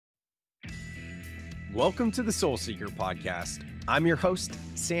Welcome to the Soul Seekr Podcast. I'm your host,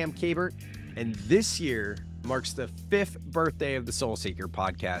 Sam Kabert, and this year marks the 5th birthday of the Soul Seekr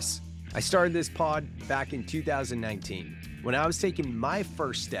Podcast. I started this pod back in 2019 when I was taking my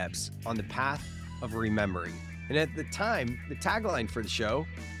first steps on the path of remembering. And at the time, the tagline for the show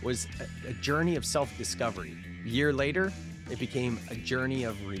was a journey of self-discovery. A year later, it became a journey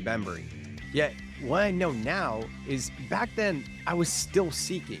of remembering. Yet, what I know now is back then, I was still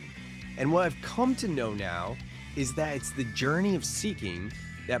seeking. And what I've come to know now is that it's the journey of seeking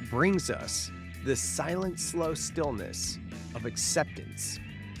that brings us the silent, slow stillness of acceptance.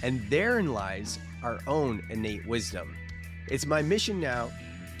 And therein lies our own innate wisdom. It's my mission now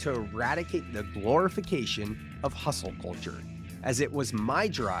to eradicate the glorification of hustle culture, as it was my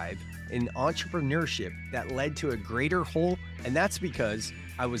drive in entrepreneurship that led to a greater whole, and that's because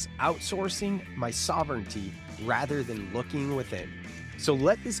I was outsourcing my sovereignty rather than looking within. So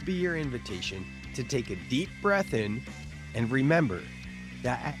let this be your invitation to take a deep breath in and remember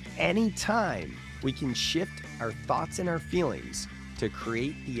that at any time we can shift our thoughts and our feelings to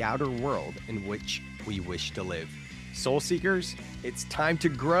create the outer world in which we wish to live. Soul Seekers, it's time to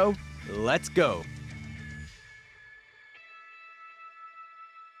grow. Let's go.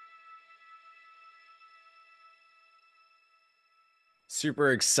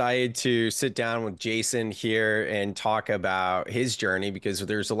 Super excited to sit down with Jason here and talk about his journey because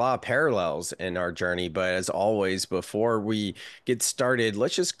there's a lot of parallels in our journey. But as always, before we get started,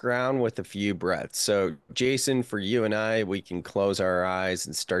 let's just ground with a few breaths. So Jason, for you and I, we can close our eyes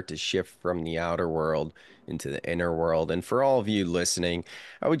and start to shift from the outer world into the inner world. And for all of you listening,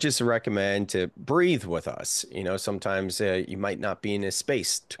 I would just recommend to breathe with us. You know, sometimes you might not be in a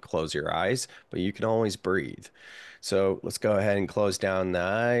space to close your eyes, but you can always breathe. So let's go ahead and close down the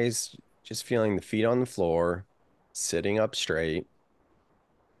eyes, just feeling the feet on the floor, sitting up straight,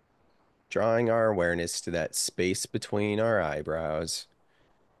 drawing our awareness to that space between our eyebrows,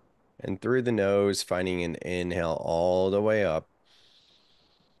 and through the nose, finding an inhale all the way up,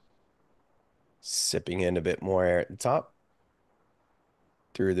 sipping in a bit more air at the top,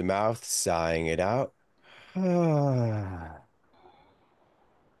 through the mouth, sighing it out.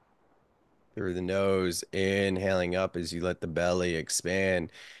 Through the nose, inhaling up as you let the belly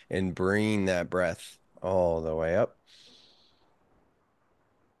expand and bring that breath all the way up.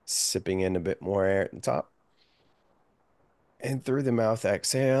 Sipping in a bit more air at the top. And through the mouth,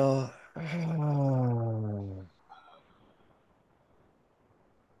 exhale.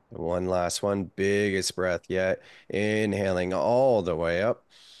 One last one, biggest breath yet. Inhaling all the way up.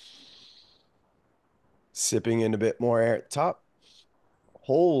 Sipping in a bit more air at the top.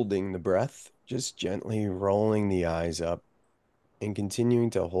 Holding the breath, just gently rolling the eyes up and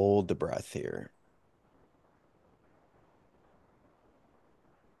continuing to hold the breath here.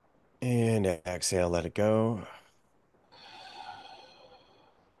 And exhale, let it go.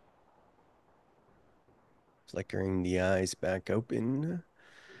 Flickering the eyes back open.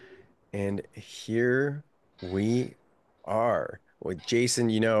 And here we are with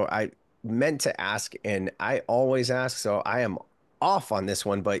Jason. You know, I meant to ask, and I always ask, so I am off on this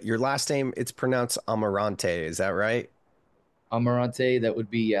one, but your last name, it's pronounced Amarante. Is that right? Amarante, that would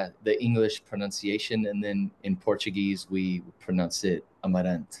be the English pronunciation. And then in Portuguese, we pronounce it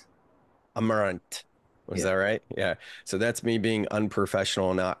Amarante. Amarante. Was that right? Yeah. So that's me being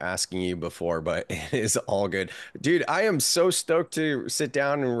unprofessional, not asking you before, but it is all good. Dude, I am so stoked to sit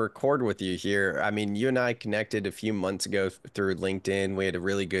down and record with you here. I mean, you and I connected a few months ago through LinkedIn. We had a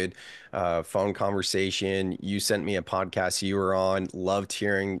really good phone conversation. You sent me a podcast you were on. Loved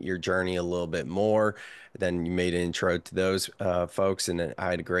hearing your journey a little bit more. Then you made an intro to those folks, and I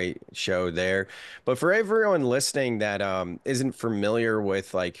had a great show there. But for everyone listening that isn't familiar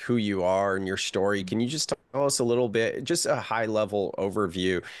with like who you are and your story, can you just tell us a little bit, just a high level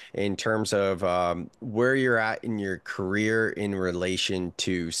overview in terms of where you're at in your career in relation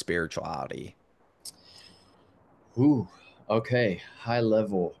to spirituality? Ooh, okay. High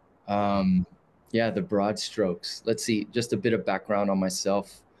level. The broad strokes. Let's see, just a bit of background on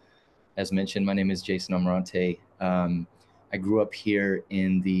myself. As mentioned, my name is Jason Amarante. I grew up here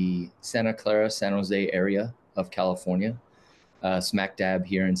in the Santa Clara, San Jose area of California, smack dab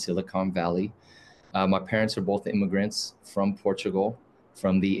here in Silicon Valley. My parents are both immigrants from Portugal,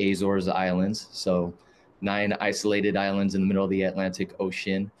 from the Azores Islands. So 9 isolated islands in the middle of the Atlantic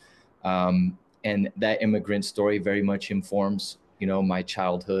Ocean. And that immigrant story very much informs, my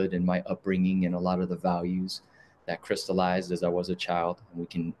childhood and my upbringing and a lot of the values that crystallized as I was a child.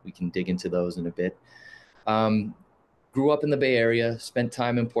 And we can dig into those in a bit. Grew up in the Bay Area, spent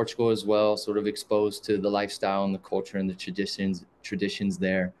time in Portugal as well, sort of exposed to the lifestyle and the culture and the traditions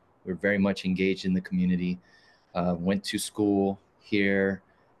there. We're very much engaged in the community. Went to school here,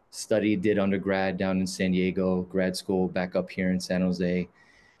 studied, did undergrad down in San Diego, grad school back up here in San Jose,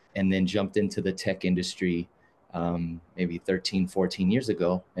 and then jumped into the tech industry maybe 13, 14 years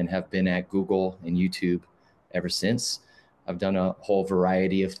ago, and have been at Google and YouTube ever since. I've done a whole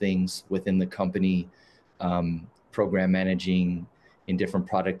variety of things within the company, program managing in different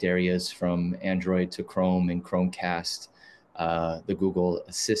product areas from Android to Chrome and Chromecast, the Google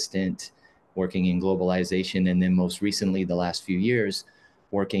Assistant, working in globalization, and then most recently, the last few years,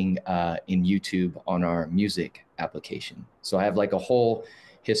 working in YouTube on our music application. So I have like a whole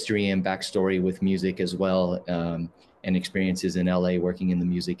history and backstory with music as well, and experiences in LA working in the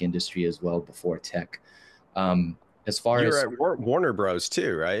music industry as well before tech. As far You're as at Warner Bros.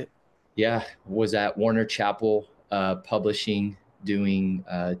 Too, right? yeah, was at Warner Chappell Publishing, doing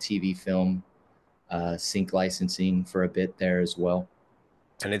TV, film, sync licensing for a bit there as well.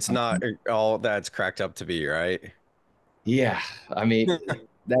 And it's not all that's cracked up to be, right? Yeah, I mean,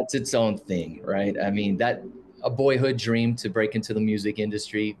 that's its own thing, right? I mean, that a boyhood dream to break into the music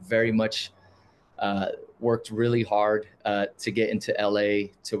industry. Very much worked really hard to get into LA,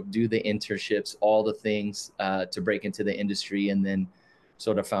 to do the internships, all the things to break into the industry, and then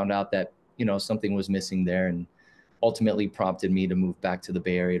sort of found out that something was missing there, and ultimately prompted me to move back to the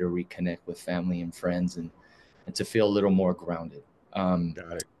Bay Area to reconnect with family and friends, and to feel a little more grounded.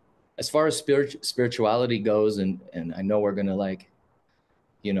 Got it. As far as spirituality goes, and I know we're gonna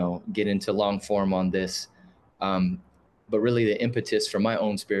get into long form on this, but really the impetus for my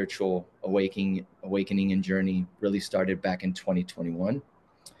own spiritual awakening and journey really started back in 2021.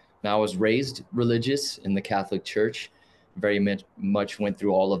 Now, I was raised religious in the Catholic Church, very much went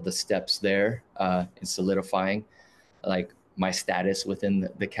through all of the steps there in solidifying like my status within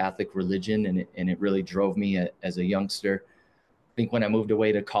the Catholic religion, and it really drove me as a youngster. I think when I moved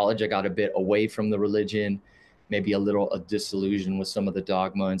away to college, I got a bit away from the religion, maybe a disillusion with some of the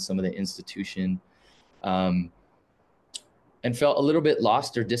dogma and some of the institution, and felt a little bit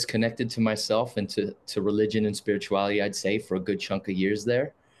lost or disconnected to myself and to religion and spirituality, I'd say, for a good chunk of years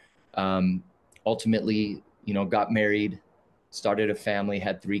there. Ultimately, got married, started a family,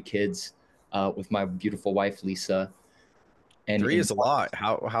 had 3 kids with my beautiful wife, Lisa. And 3 is a lot.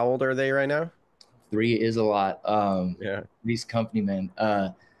 How old are they right now? 3 is a lot. Yeah. Three's company, man.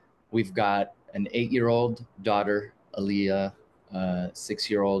 We've got an 8-year-old daughter, Aaliyah,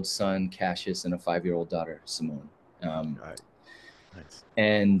 6-year-old son, Cassius, and a 5-year-old daughter, Simone. Right. Nice.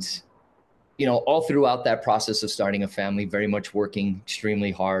 And, all throughout that process of starting a family, very much working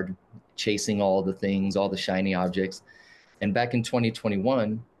extremely hard, chasing all the things, all the shiny objects. And back in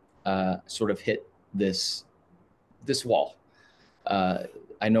 2021, sort of hit this wall.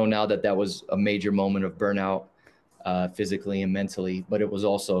 I know now that was a major moment of burnout, physically and mentally, but it was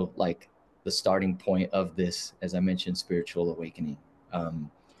also like the starting point of this, as I mentioned, spiritual awakening.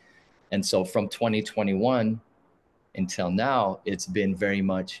 And so from 2021 until now, it's been very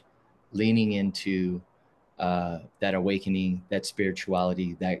much leaning into that awakening, that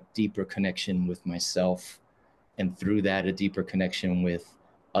spirituality, that deeper connection with myself, and through that, a deeper connection with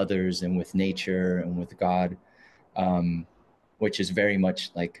others and with nature and with God, which is very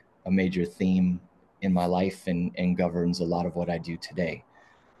much like a major theme in my life, and governs a lot of what I do today.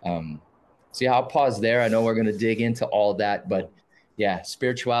 So yeah, I'll pause there. I know we're going to dig into all that, but yeah,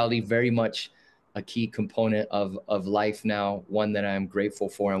 spirituality, very much a key component of life now, one that I'm grateful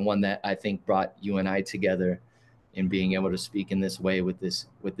for, and one that I think brought you and I together in being able to speak in this way with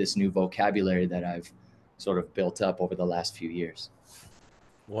this new vocabulary that I've sort of built up over the last few years.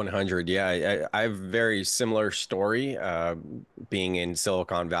 100. Yeah, I have a very similar story. Being in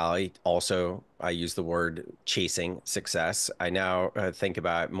Silicon Valley, also, I use the word chasing success. I now think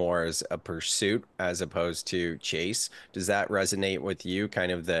about it more as a pursuit as opposed to chase. Does that resonate with you?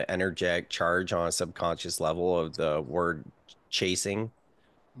 Kind of the energetic charge on a subconscious level of the word chasing?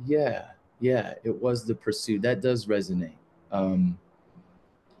 Yeah, it was the pursuit that does resonate. And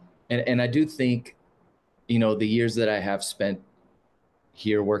I do think, the years that I have spent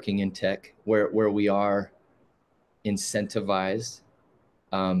here working in tech, where we are incentivized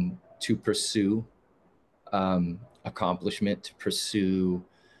to pursue accomplishment, to pursue,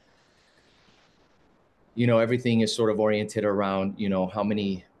 everything is sort of oriented around, how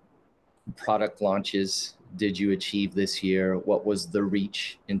many product launches did you achieve this year? What was the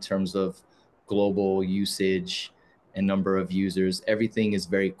reach in terms of global usage and number of users? Everything is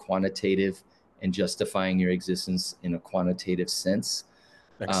very quantitative and justifying your existence in a quantitative sense.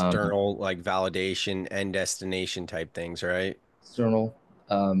 External, like validation and destination type things, right? External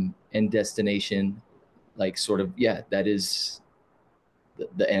and destination, like sort of, yeah, that is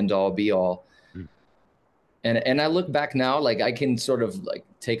the end all be all. Mm. And I look back now, like I can sort of like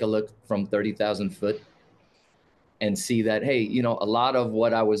take a look from 30,000 foot and see that, hey, you know, a lot of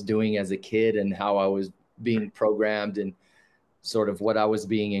what I was doing as a kid and how I was being programmed and sort of what I was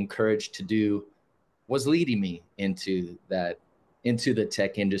being encouraged to do was leading me into the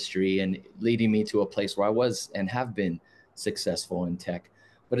tech industry and leading me to a place where I was and have been successful in tech.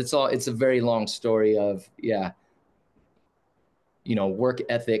 But it's a very long story of, yeah, you know, work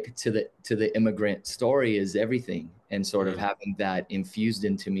ethic to the immigrant story is everything. And sort of having that infused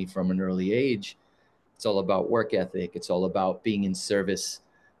into me from an early age. It's all about work ethic. It's all about being in service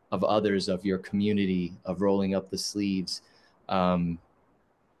of others, of your community, of rolling up the sleeves.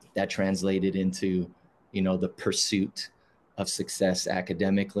 That translated into, you know, the pursuit of success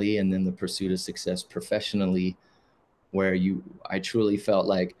academically, and then the pursuit of success professionally, where I truly felt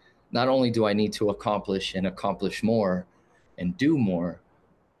like not only do I need to accomplish more and do more,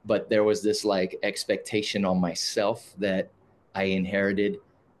 but there was this like expectation on myself that I inherited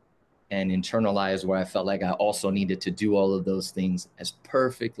and internalized, where I felt like I also needed to do all of those things as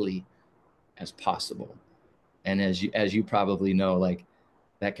perfectly as possible. And as you probably know, like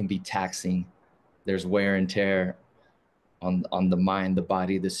that can be taxing. There's wear and tear on the mind, the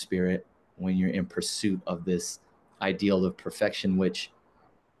body, the spirit, when you're in pursuit of this ideal of perfection, which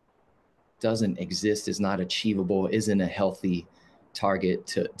doesn't exist, is not achievable, isn't a healthy target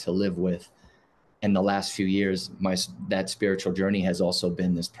to live with. And the last few years, that spiritual journey has also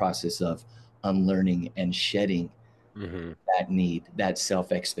been this process of unlearning and shedding that need, that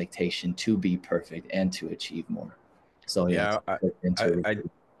self-expectation to be perfect and to achieve more. So Yeah, I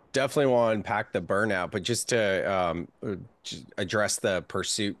definitely want to unpack the burnout, but just to just address the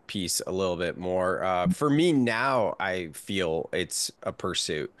pursuit piece a little bit more. For me now, I feel it's a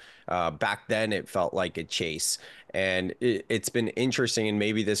pursuit. Back then, it felt like a chase. And it's been interesting, and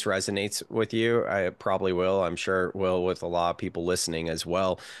maybe this resonates with you. I probably will. I'm sure it will with a lot of people listening as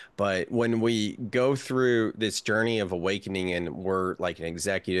well. But when we go through this journey of awakening and we're like an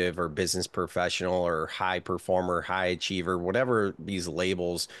executive or business professional or high performer, high achiever, whatever these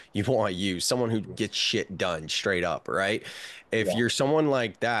labels you want to use, someone who gets shit done straight up, right? If you're someone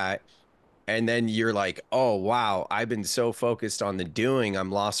like that, and then you're like, oh, wow, I've been so focused on the doing,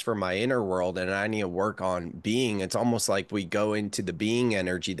 I'm lost from my inner world and I need to work on being. It's almost like we go into the being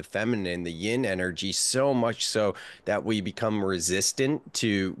energy, the feminine, the yin energy, so much so that we become resistant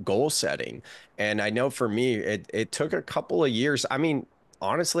to goal setting. And I know for me, it took a couple of years. I mean,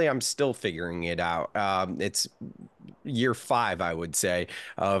 honestly, I'm still figuring it out. It's year 5, I would say,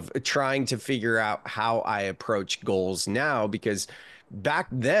 of trying to figure out how I approach goals now, because back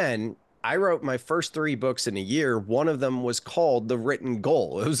then I wrote my first 3 books in a year. One of them was called The Written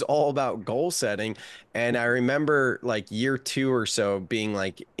Goal. It was all about goal setting. And I remember like year 2 or so being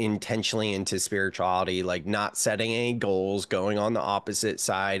like intentionally into spirituality, like not setting any goals, going on the opposite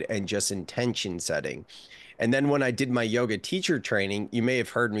side and just intention setting. And then when I did my yoga teacher training, you may have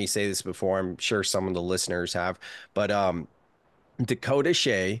heard me say this before. I'm sure some of the listeners have, but Dakota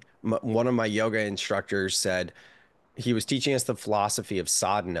Shea, one of my yoga instructors, said he was teaching us the philosophy of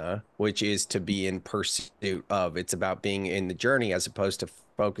sadhana, which is to be in pursuit of. It's about being in the journey as opposed to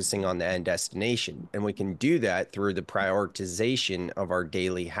focusing on the end destination. And we can do that through the prioritization of our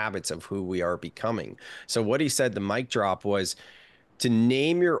daily habits of who we are becoming. So what he said, the mic drop, was to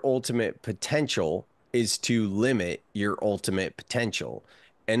name your ultimate potential is to limit your ultimate potential.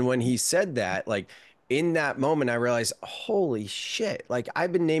 And when he said that, like in that moment, I realized, holy shit, like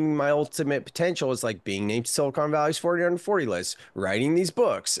I've been naming my ultimate potential as like being named Silicon Valley's 40 under 40 list, writing these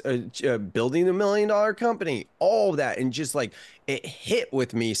books, building a $1 million company, all that. And just like it hit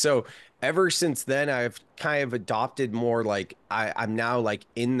with me. So ever since then, I've kind of adopted more like I'm now like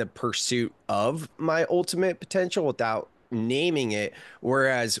in the pursuit of my ultimate potential without naming it.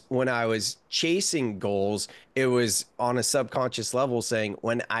 Whereas when I was chasing goals, it was on a subconscious level saying,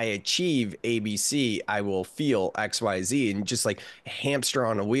 when I achieve ABC, I will feel XYZ, and just like a hamster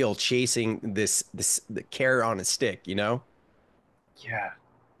on a wheel chasing the carrot on a stick, you know? Yeah.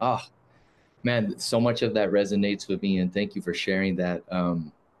 Oh, man, so much of that resonates with me, and thank you for sharing that.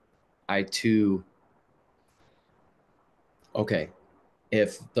 I too, okay,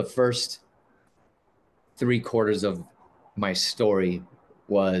 if the first 3/4 of my story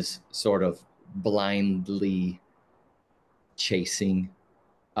was sort of blindly chasing,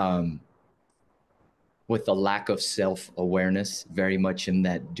 um, with a lack of self-awareness, very much in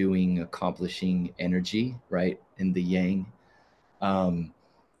that doing, accomplishing energy, right? In the yang. Um,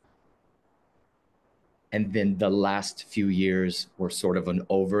 and then the last few years were sort of an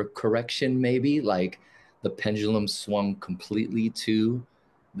overcorrection, maybe, like the pendulum swung completely to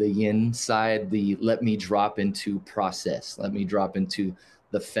the yin side, the let me drop into process, let me drop into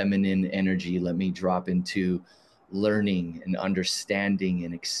the feminine energy, let me drop into learning and understanding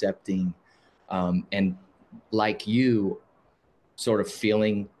and accepting. And like you, sort of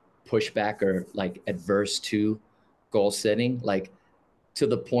feeling pushback or like adverse to goal setting, like to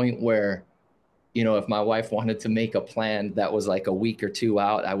the point where, you know, if my wife wanted to make a plan that was like a week or two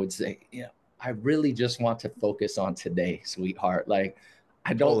out, I would say, you know, I really just want to focus on today, sweetheart. Like,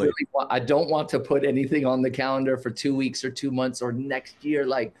 Totally. I don't want to put anything on the calendar for 2 weeks or 2 months or next year.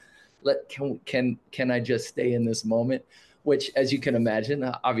 Like, can I just stay in this moment? Which, as you can imagine,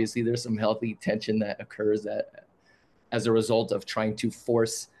 obviously there's some healthy tension that occurs that as a result of trying to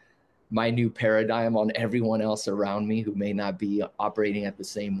force my new paradigm on everyone else around me who may not be operating at the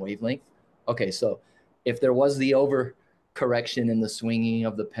same wavelength. Okay, so if there was the overcorrection and the swinging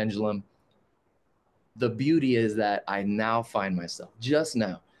of the pendulum, the beauty is that I now find myself just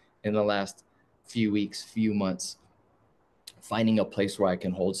now in the last few weeks, few months, finding a place where I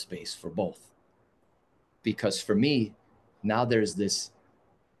can hold space for both. Because for me, now there's this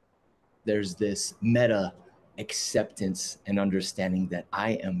meta acceptance and understanding that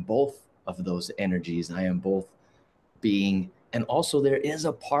I am both of those energies. I am both being, and also there is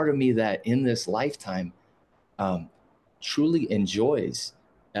a part of me that in this lifetime truly enjoys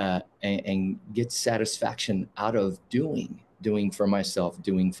and gets satisfaction out of doing for myself,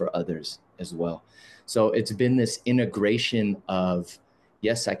 doing for others as well. So it's been this integration of,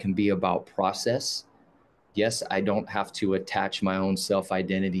 yes, I can be about process. Yes, I don't have to attach my own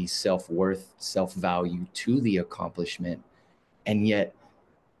self-identity, self-worth, self-value to the accomplishment. And yet,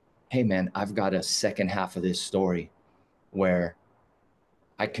 hey man, I've got a second half of this story where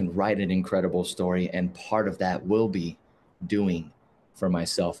I can write an incredible story. And part of that will be doing for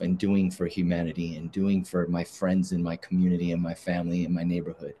myself and doing for humanity and doing for my friends in my community and my family and my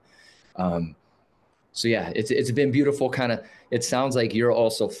neighborhood. So yeah, it's been beautiful. Kind of, it sounds like you're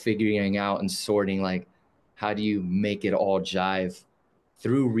also figuring out and sorting, like, how do you make it all jive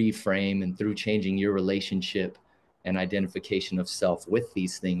through reframe and through changing your relationship and identification of self with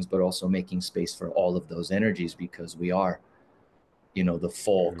these things, but also making space for all of those energies, because we are, you know, the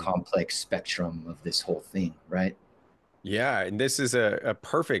full complex spectrum of this whole thing, right? Yeah, and this is a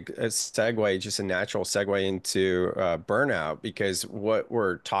perfect segue, just a natural segue into burnout, because what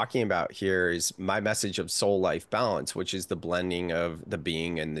we're talking about here is my message of soul life balance, which is the blending of the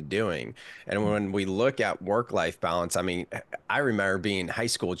being and the doing. And when we look at work life balance, I mean, I remember being in high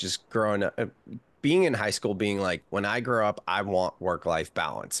school, just growing up, being in high school, being like, when I grow up, I want work life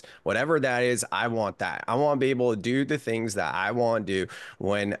balance. Whatever that is, I want that. I want to be able to do the things that I want to do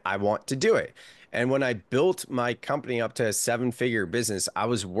when I want to do it. And when I built my company up to a seven-figure business, I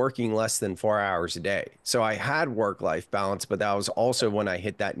was working less than 4 hours a day. So I had work-life balance, but that was also when I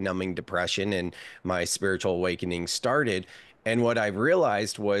hit that numbing depression and my spiritual awakening started. And what I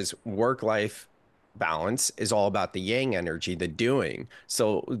realized was work-life balance is all about the yang energy, the doing.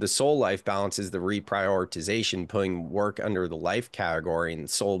 So the soul life balance is the reprioritization, putting work under the life category and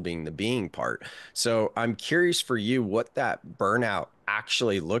soul being the being part. So I'm curious for you what that burnout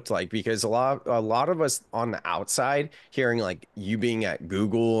actually looked like, because a lot of us on the outside hearing like you being at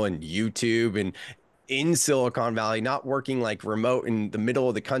Google and YouTube and in Silicon Valley, not working like remote in the middle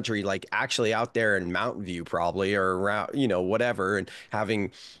of the country, like actually out there in Mountain View probably, or around, you know, whatever, and having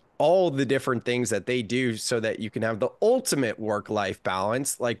all the different things that they do so that you can have the ultimate work-life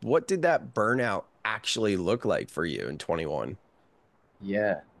balance. Like, what did that burnout actually look like for you in 21?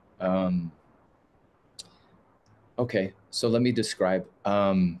 Yeah. Um, okay. So let me describe,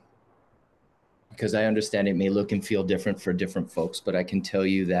 because I understand it may look and feel different for different folks, but I can tell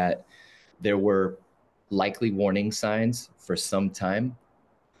you that there were likely warning signs for some time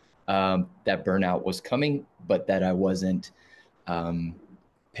that burnout was coming, but that I wasn't um,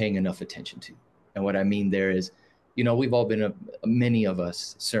 paying enough attention to. And what I mean there is, you know, we've all been, many of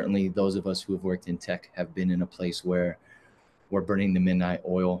us, certainly those of us who have worked in tech, have been in a place where we're burning the midnight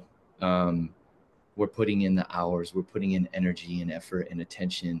oil. We're putting in the hours, we're putting in energy and effort and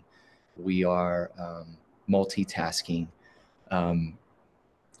attention. We are multitasking. Um,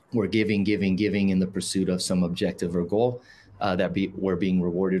 we're giving in the pursuit of some objective or goal we're being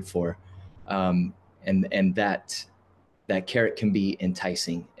rewarded for. And that carrot can be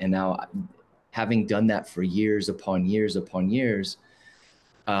enticing. And now, having done that for years upon years upon years,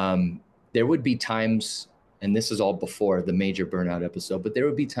 there would be times, and this is all before the major burnout episode, but there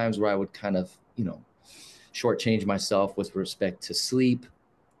would be times where I would kind of, you know, shortchange myself with respect to sleep,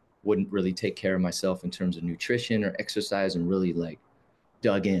 wouldn't really take care of myself in terms of nutrition or exercise, and really like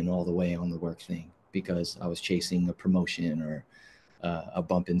dug in all the way on the work thing because I was chasing a promotion or a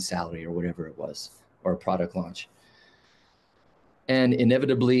bump in salary or whatever it was, or a product launch. And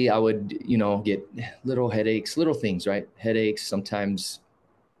inevitably I would, get little headaches, little things, right? Headaches. Sometimes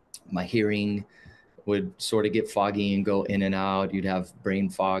my hearing would sort of get foggy and go in and out. You'd have brain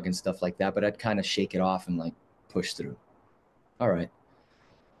fog and stuff like that, but I'd kind of shake it off and like push through. All right.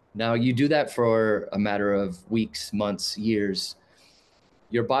 Now you do that for a matter of weeks, months, years.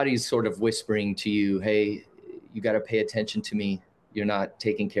 Your body's sort of whispering to you, hey, you got to pay attention to me. You're not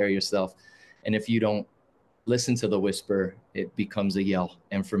taking care of yourself. And if you don't listen to the whisper, it becomes a yell.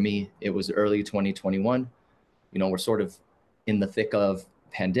 And for me, it was early 2021. We're sort of in the thick of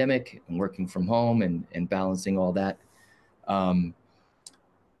pandemic and working from home and balancing all that. And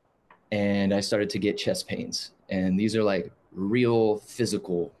I started to get chest pains. And these are like real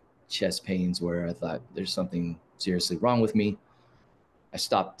physical chest pains where I thought there's something seriously wrong with me. I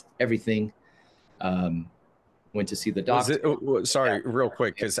stopped everything. Went to see the doctor. Sorry, real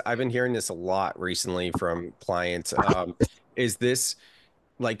quick, because I've been hearing this a lot recently from clients. Is this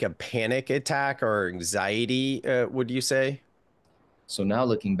like a panic attack or anxiety, would you say? So now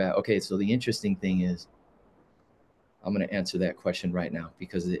looking back, okay, so the interesting thing is, I'm going to answer that question right now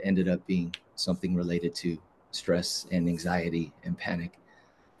because it ended up being something related to stress and anxiety and panic.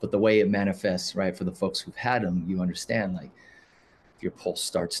 But the way it manifests, right, for the folks who've had them, you understand, like, if your pulse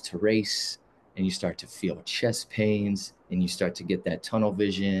starts to race and you start to feel chest pains and you start to get that tunnel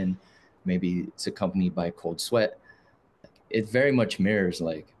vision, maybe it's accompanied by cold sweat, it very much mirrors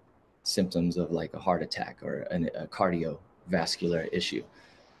like symptoms of like a heart attack or a cardiovascular issue.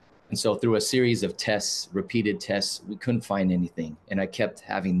 And so through a series of tests, repeated tests, we couldn't find anything. And I kept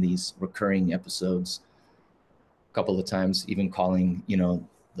having these recurring episodes, a couple of times, even calling,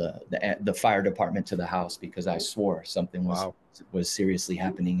 the fire department to the house because I swore something was seriously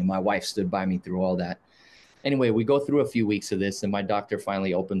happening. And my wife stood by me through all that. Anyway, we go through a few weeks of this and my doctor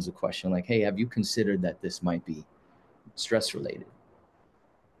finally opens the question like, hey, have you considered that this might be stress related?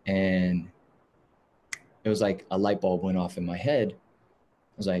 And it was like a light bulb went off in my head.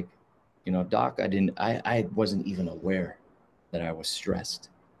 I was like, doc, I wasn't even aware that I was stressed.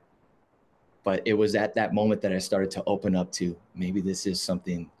 But it was at that moment that I started to open up to maybe this is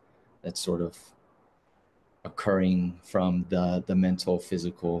something that's sort of occurring from the mental,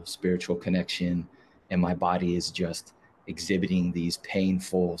 physical, spiritual connection. And my body is just exhibiting these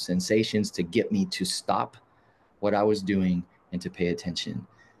painful sensations to get me to stop what I was doing and to pay attention.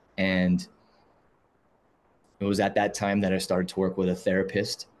 And it was at that time that I started to work with a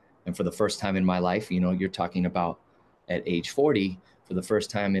therapist. And for the first time in my life, you're talking about at age 40, for the first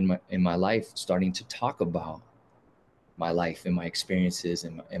time in my life, starting to talk about my life and my experiences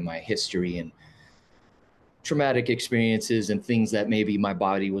and my history and traumatic experiences and things that maybe my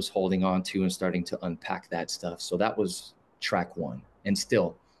body was holding on to and starting to unpack that stuff. So that was track one. And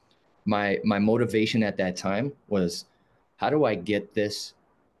still, my motivation at that time was, how do I get this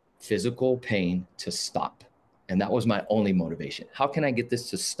physical pain to stop? And that was my only motivation. How can I get this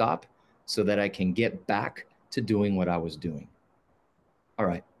to stop so that I can get back to doing what I was doing? All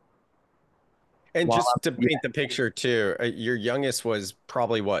right. And just to paint the picture too, your youngest was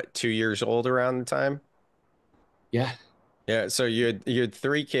probably what, 2 years old around the time? Yeah. Yeah. So you had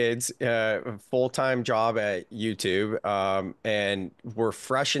three kids, full-time job at YouTube, and we're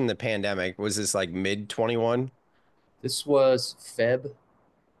fresh in the pandemic. Was this like mid 21? This was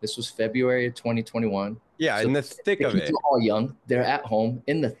February of 2021. Yeah, So in the thick the of kids it. are all young. They're at home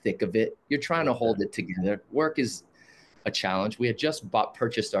in the thick of it. You're trying to hold it together. Work is a challenge. We had just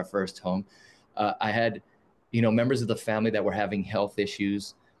purchased our first home. I had, members of the family that were having health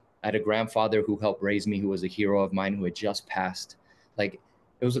issues. I had a grandfather who helped raise me, who was a hero of mine, who had just passed. Like,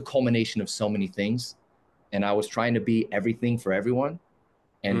 it was a culmination of so many things. And I was trying to be everything for everyone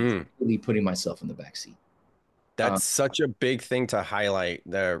and really putting myself in the backseat. That's such a big thing to highlight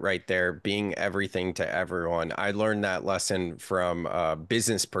right there, being everything to everyone. I learned that lesson from a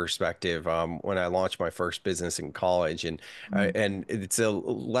business perspective when I launched my first business in college. And it's a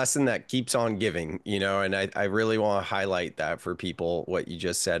lesson that keeps on giving, and I really want to highlight that for people, what you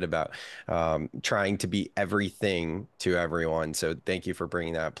just said about trying to be everything to everyone. So thank you for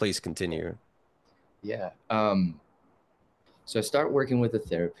bringing that. Please continue. Yeah. So I start working with a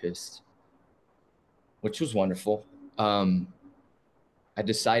therapist, which was wonderful. I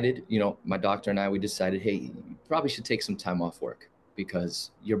decided, my doctor and I, we decided, hey, you probably should take some time off work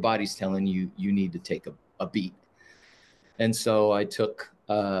because your body's telling you need to take a beat. And so I took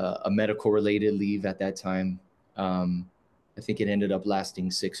a medical related leave at that time. I think it ended up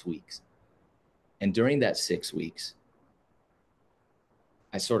lasting 6 weeks. And during that 6 weeks,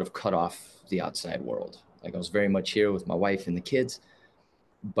 I sort of cut off the outside world. Like, I was very much here with my wife and the kids.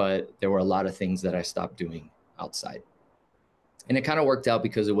 but there were a lot of things that I stopped doing outside. And it kind of worked out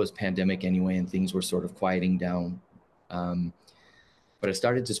because it was pandemic anyway, and things were sort of quieting down. But I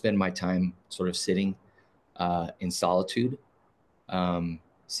started to spend my time sort of sitting in solitude,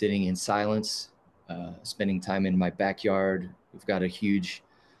 sitting in silence, spending time in my backyard. We've got a huge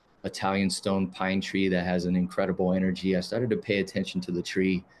Italian stone pine tree that has an incredible energy. I started to pay attention to the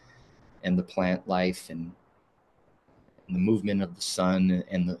tree and the plant life and the movement of the sun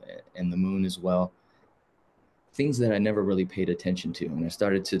and the moon as well. Things that I never really paid attention to. And I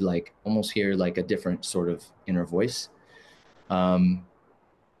started to like almost hear like a different sort of inner voice. And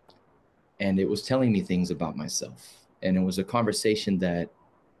it was telling me things about myself. And it was a conversation that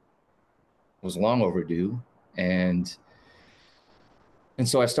was long overdue. And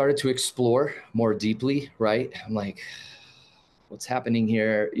so I started to explore more deeply, right? I'm like, what's happening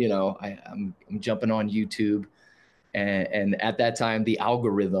here? You know, I'm jumping on YouTube. And at that time, the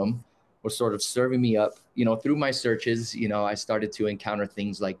algorithm was sort of serving me up, you know, through my searches. You know, I started to encounter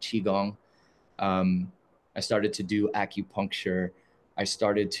things like Qigong. I started to do acupuncture. I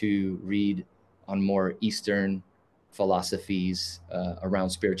started to read on more Eastern philosophies around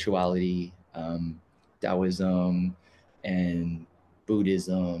spirituality, Taoism, and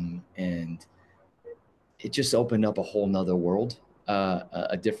Buddhism. And it just opened up a whole nother world,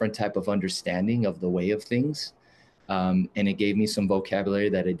 a different type of understanding of the way of things. And it gave me some vocabulary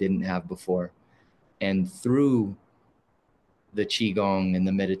that I didn't have before. And through the Qigong and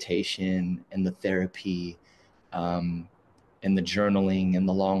the meditation and the therapy, and the journaling and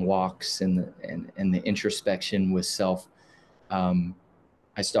the long walks and the introspection with self,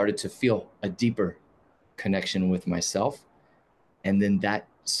 I started to feel a deeper connection with myself. And then that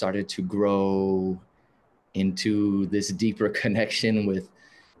started to grow into this deeper connection with,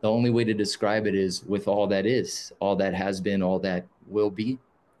 the only way to describe it is with all that is, all that has been, all that will be.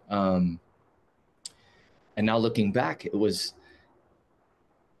 And now looking back, it was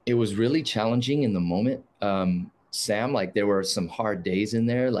really challenging in the moment. Sam, like there were some hard days in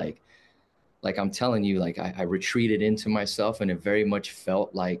there. Like I'm telling you, like I retreated into myself, and it very much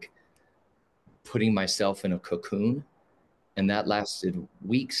felt like putting myself in a cocoon. And that lasted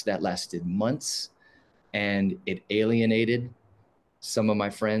weeks, that lasted months. And it alienated some of my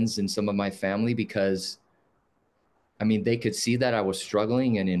friends and some of my family, because I mean, they could see that I was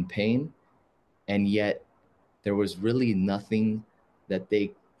struggling and in pain, and yet there was really nothing that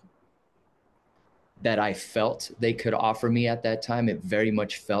I felt they could offer me at that time. It very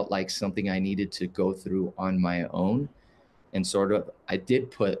much felt like something I needed to go through on my own. And sort of, I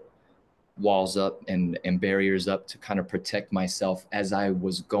did put walls up and barriers up to kind of protect myself as I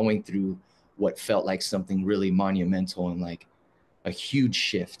was going through what felt like something really monumental and like a huge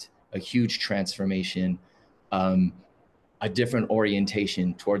shift, a huge transformation, a different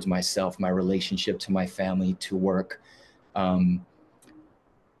orientation towards myself, my relationship to my family, to work. And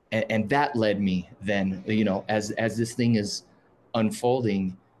that led me then, you know, as this thing is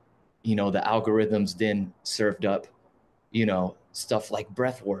unfolding, you know, the algorithms then served up, you know, stuff like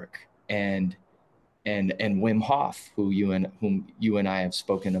breathwork and Wim Hof, whom you and I have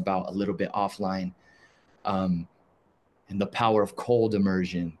spoken about a little bit offline, and the power of cold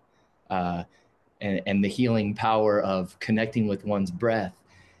immersion, and the healing power of connecting with one's breath.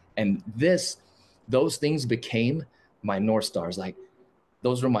 And those things became my North Stars. Like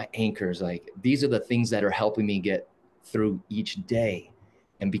those were my anchors. Like these are the things that are helping me get through each day.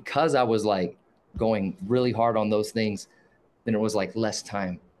 And because I was like going really hard on those things, then it was like less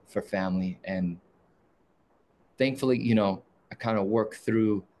time for family. And thankfully, you know, I kind of worked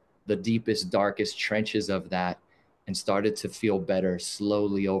through the deepest, darkest trenches of that and started to feel better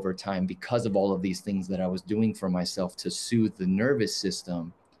slowly over time because of all of these things that I was doing for myself to soothe the nervous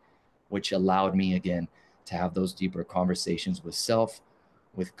system, which allowed me again to have those deeper conversations with self,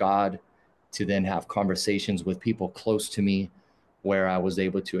 with God, to then have conversations with people close to me where I was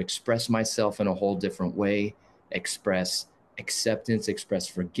able to express myself in a whole different way, express acceptance, express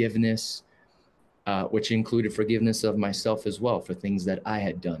forgiveness, which included forgiveness of myself as well for things that I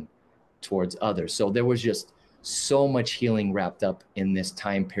had done towards others. So there was just so much healing wrapped up in this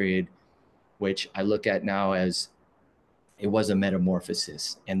time period, which I look at now as it was a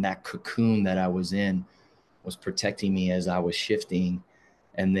metamorphosis. And that cocoon that I was in was protecting me as I was shifting.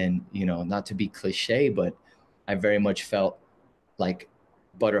 And then, you know, not to be cliche, but I very much felt like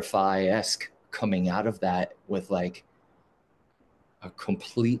butterfly-esque coming out of that with like a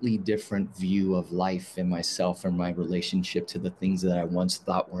completely different view of life and myself and my relationship to the things that I once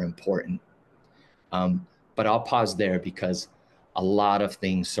thought were important. But I'll pause there because a lot of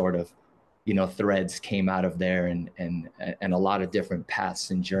things sort of threads came out of there, and a lot of different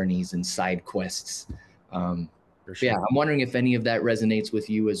paths and journeys and side quests. For Yeah, sure. I'm wondering if any of that resonates with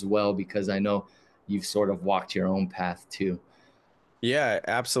you as well, because I know you've sort of walked your own path too. Yeah,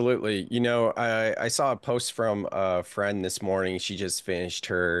 absolutely. I saw a post from a friend this morning. She just finished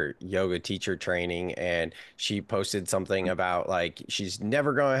her yoga teacher training and she posted something about like she's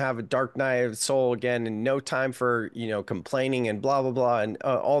never going to have a dark night of the soul again and no time for, complaining and blah, blah, blah, and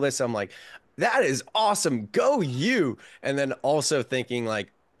all this. I'm like, that is awesome. Go you. And then also thinking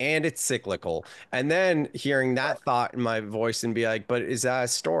like, and it's cyclical. And then hearing that thought in my voice and be like, but is that a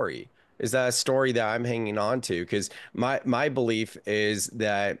story? Is that a story that I'm hanging on to? Because my belief is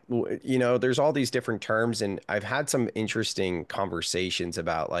that there's all these different terms, and I've had some interesting conversations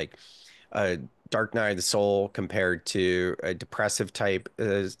about like a dark night of the soul compared to a depressive type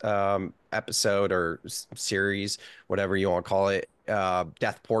episode or series, whatever you want to call it,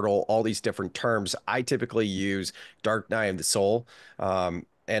 death portal, all these different terms. I typically use dark night of the soul.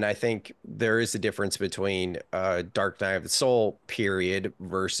 And I think there is a difference between dark night of the soul period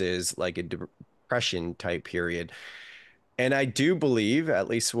versus like a depression type period. And I do believe, at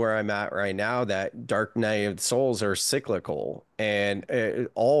least where I'm at right now, that Dark Night of the Souls are cyclical and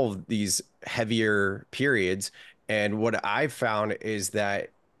all of these heavier periods. And what I've found is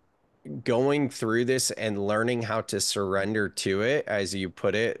that going through this and learning how to surrender to it, as you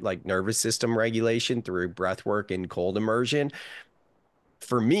put it, like nervous system regulation through breath work and cold immersion,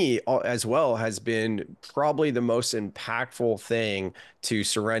 for me as well has been probably the most impactful thing to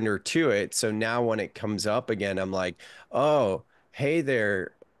surrender to it. So now when it comes up again, I'm like, oh, hey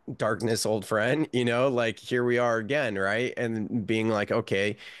there, darkness, old friend, like here we are again, right? And being like,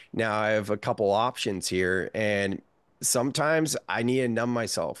 okay, now I have a couple options here. And sometimes I need to numb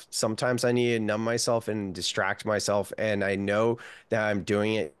myself. Sometimes I need to numb myself and distract myself. And I know that I'm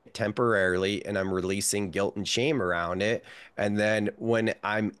doing it temporarily and I'm releasing guilt and shame around it. And then when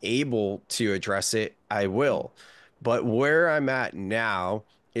I'm able to address it, I will. But where I'm at now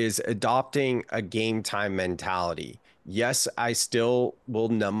is adopting a game time mentality. Yes, I still will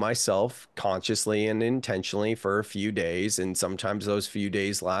numb myself consciously and intentionally for a few days. And sometimes those few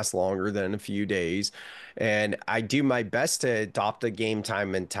days last longer than a few days. And I do my best to adopt a game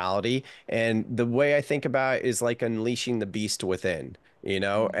time mentality. And the way I think about it is like unleashing the beast within,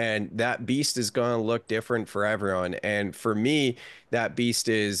 and that beast is going to look different for everyone. And for me, that beast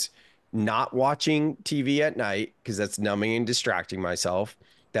is not watching TV at night because that's numbing and distracting myself.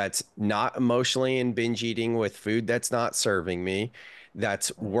 That's not emotionally and binge eating with food that's not serving me.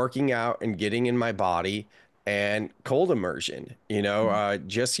 That's working out and getting in my body and cold immersion.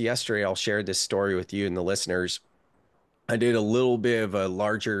 Just yesterday, I'll share this story with you and the listeners. I did a little bit of a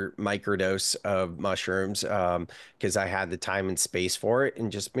larger microdose of mushrooms because I had the time and space for it,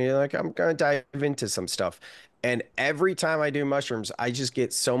 and just be like, I'm gonna dive into some stuff. And every time I do mushrooms, I just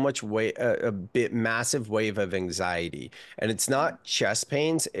get so much weight, a bit massive wave of anxiety. And it's not chest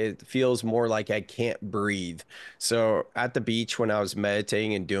pains, it feels more like I can't breathe. So at the beach when I was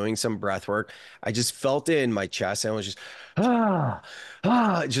meditating and doing some breath work, I just felt it in my chest and it was just ah,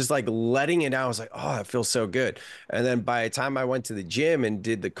 just like letting it out. I was like, oh, it feels so good. And then by the time I went to the gym and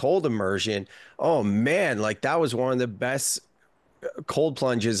did the cold immersion, oh man, like that was one of the best cold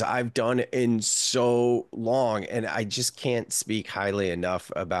plunges I've done in so long. And I just can't speak highly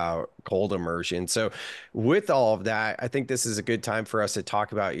enough about cold immersion. So, with all of that, I think this is a good time for us to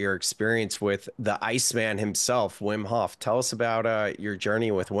talk about your experience with the Iceman himself, Wim Hof. Tell us about your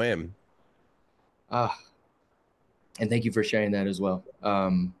journey with Wim. Ah, and thank you for sharing that as well.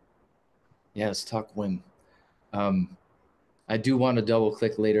 Yeah, let's talk Wim. Um, I do want to double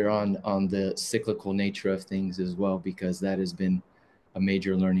click later on the cyclical nature of things as well, because that has been a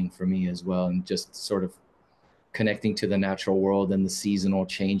major learning for me as well, and just sort of connecting to the natural world and the seasonal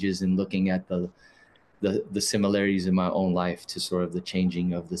changes and looking at the similarities in my own life to sort of the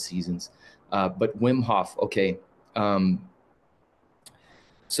changing of the seasons. But Wim Hof, okay. Um,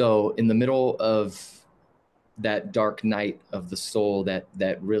 so in the middle of that dark night of the soul, that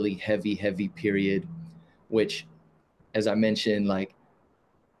really heavy period, which, as I mentioned, like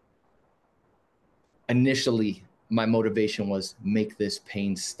initially my motivation was make this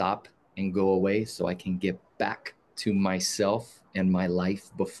pain stop and go away so I can get back to myself and my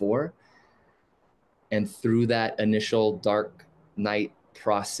life before. And through that initial dark night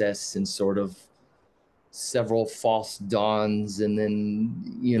process and sort of several false dawns, and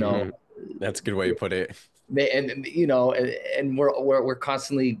then Mhm. That's a good way to put it. and we're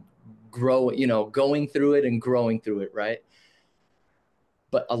constantly going through it and growing through it, right?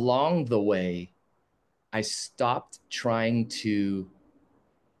 But along the way, I stopped trying to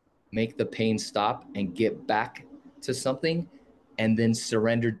make the pain stop and get back to something, and then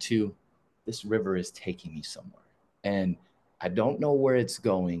surrendered to, this river is taking me somewhere. And I don't know where it's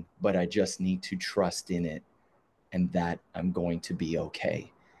going, but I just need to trust in it and that I'm going to be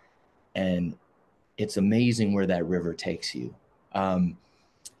okay. And it's amazing where that river takes you. I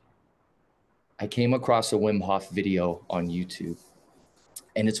came across a Wim Hof video on YouTube,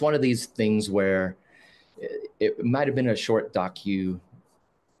 and it's one of these things where it might have been a short documentary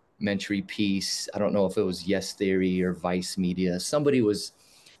piece. I don't know if it was Yes Theory or Vice Media. Somebody was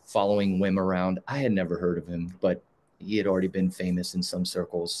following Wim around. I had never heard of him, but he had already been famous in some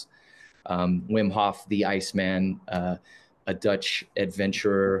circles. Wim Hof, the Iceman, a Dutch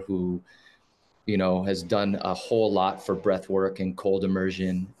adventurer who, has done a whole lot for breathwork and cold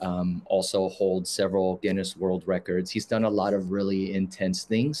immersion. Also holds several Guinness World Records. He's done a lot of really intense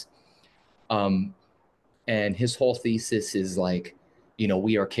things. And his whole thesis is like,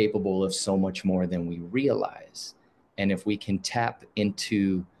 we are capable of so much more than we realize. And if we can tap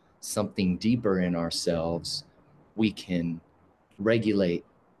into something deeper in ourselves, we can regulate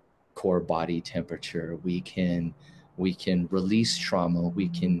core body temperature. We can release trauma. We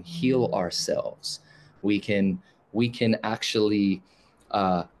can heal ourselves. We can actually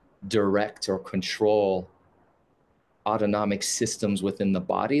direct or control autonomic systems within the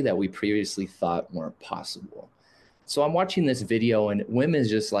body that we previously thought weren't possible. So I'm watching this video, and Wim is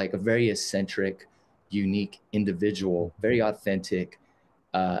just like a very eccentric, unique individual, very authentic.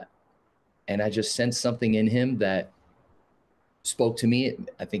 And I just sensed something in him that spoke to me.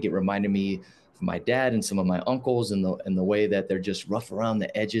 I think it reminded me of my dad and some of my uncles, and the way that they're just rough around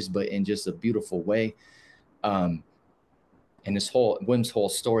the edges, but in just a beautiful way. And Wim's whole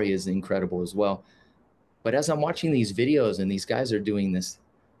story is incredible as well. But as I'm watching these videos and these guys are doing this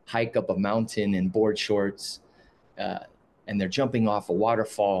hike up a mountain in board shorts, and they're jumping off a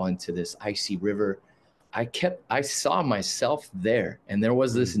waterfall into this icy river, I saw myself there, and there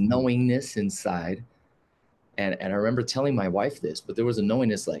was this knowingness inside. And I remember telling my wife this, but there was a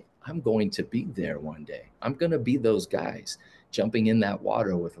knowingness like, I'm going to be there one day. I'm going to be those guys jumping in that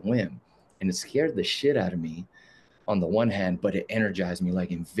water with Wim. And it scared the shit out of me on the one hand, but it energized me,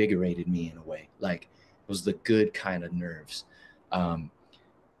 like invigorated me in a way. Like it was the good kind of nerves. And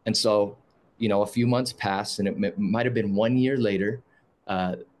so, a few months passed, and it might have been 1 year later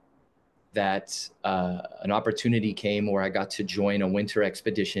that an opportunity came where I got to join a winter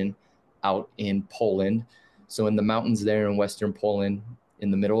expedition out in Poland. So in the mountains there in Western Poland,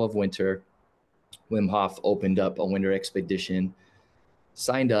 in the middle of winter, Wim Hof opened up a winter expedition,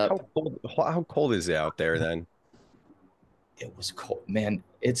 signed up. How cold is it out there then? It was cold, man.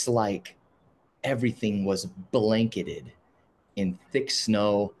 It's like everything was blanketed in thick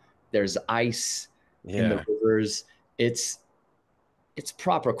snow. There's ice in the rivers. It's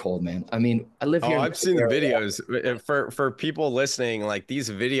proper cold, man. I mean, I live here. I've seen the videos. For people listening, like these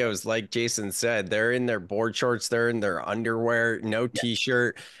videos, like Jason said, they're in their board shorts, they're in their underwear, no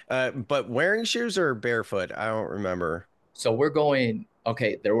t-shirt, but wearing shoes or barefoot. I don't remember. So we're going.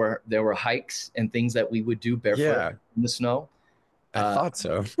 Okay, there were hikes and things that we would do barefoot in the snow. I thought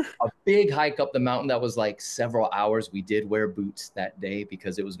so. A big hike up the mountain that was like several hours. We did wear boots that day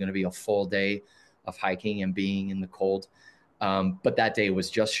because it was going to be a full day of hiking and being in the cold. But that day was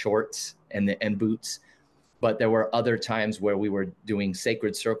just shorts and boots. But there were other times where we were doing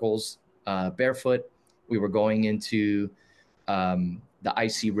sacred circles barefoot. We were going into the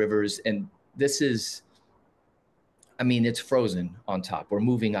icy rivers. And this is, it's frozen on top. We're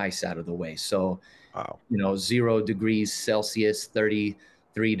moving ice out of the way. So, wow. 0 degrees Celsius,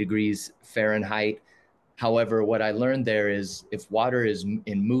 33 degrees Fahrenheit. However, what I learned there is if water is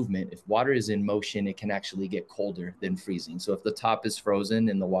in movement, if water is in motion, it can actually get colder than freezing. So if the top is frozen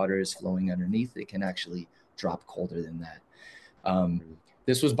and the water is flowing underneath, it can actually drop colder than that.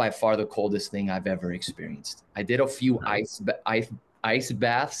 This was by far the coldest thing I've ever experienced. I did a few ice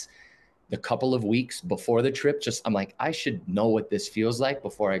baths the couple of weeks before the trip. I'm like, I should know what this feels like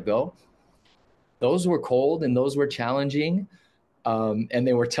before I go. Those were cold and those were challenging, and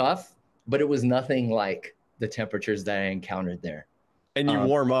they were tough. But it was nothing like the temperatures that I encountered there. And you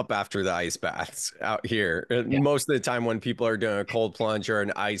warm up after the ice baths out here. Most of the time when people are doing a cold plunge or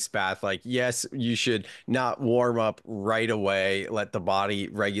an ice bath, like, yes, you should not warm up right away. Let the body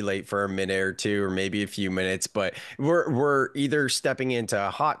regulate for a minute or two, or maybe a few minutes. But we're either stepping into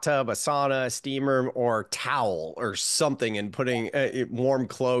a hot tub, a sauna, a steam room, or towel or something and putting warm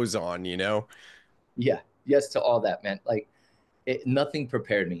clothes on, Yeah. Yes to all that, man. Like, nothing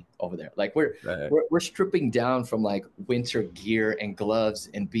prepared me over there. Like we're stripping down from like winter gear and gloves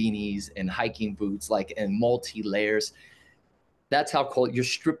and beanies and hiking boots, like, and multi layers. That's how cold you're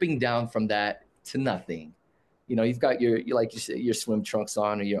stripping down from that to nothing. You know, you've got you like you said, your swim trunks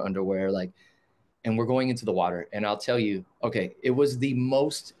on or your underwear, like, and we're going into the water. And I'll tell you, okay, it was the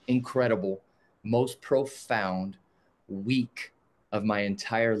most incredible, most profound week of my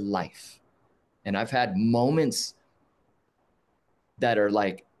entire life. And I've had moments that are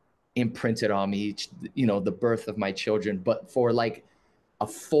like imprinted on me, you know, the birth of my children, but for like a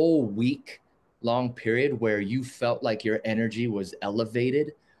full week long period where you felt like your energy was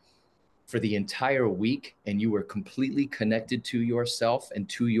elevated for the entire week and you were completely connected to yourself and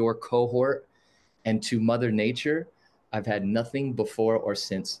to your cohort and to Mother Nature, I've had nothing before or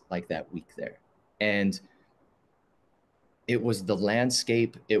since like that week there. And it was the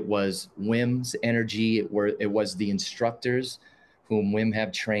landscape, it was Wim's energy, it was the instructors whom Wim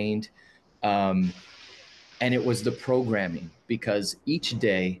have trained, and it was the programming, because each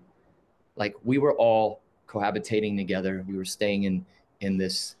day, like, we were all cohabitating together. We were staying in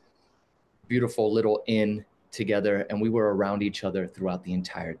this beautiful little inn together, and we were around each other throughout the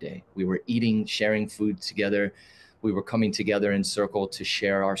entire day. We were eating, sharing food together. We were coming together in circle to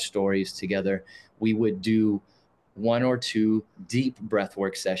share our stories together. We would do 1 or 2 deep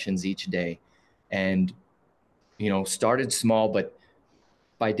breathwork sessions each day, and, you know, started small, but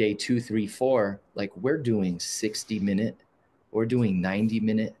by day 2, 3, 4, like, we're doing 60-minute, we're doing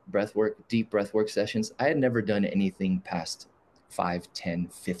 90-minute breathwork, deep breathwork sessions. I had never done anything past 5, 10,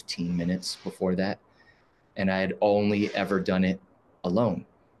 15 minutes before that. And I had only ever done it alone.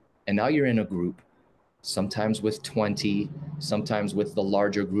 And now you're in a group, sometimes with 20, sometimes with the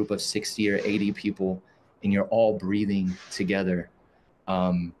larger group of 60 or 80 people, and you're all breathing together.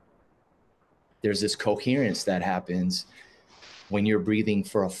 There's this coherence that happens when you're breathing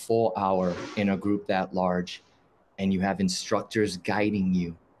for a full hour in a group that large, and you have instructors guiding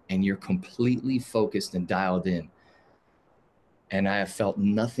you, and you're completely focused and dialed in. And I have felt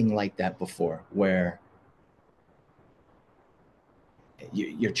nothing like that before, where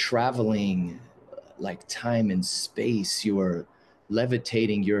you're traveling like time and space, you're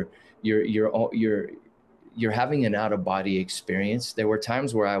levitating, you're having an out of body experience. There were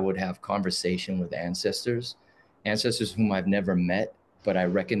times where I would have conversation with ancestors whom I've never met, but I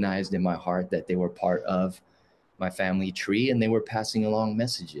recognized in my heart that they were part of my family tree and they were passing along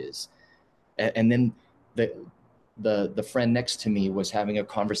messages. And then the friend next to me was having a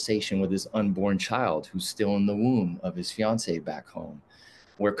conversation with his unborn child who's still in the womb of his fiance back home.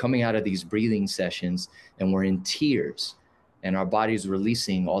 We're coming out of these breathing sessions and we're in tears, and our body's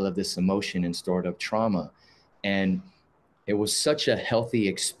releasing all of this emotion and stored up trauma. And it was such a healthy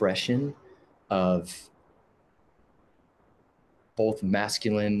expression of both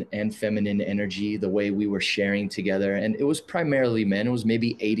masculine and feminine energy, the way we were sharing together. And it was primarily men. It was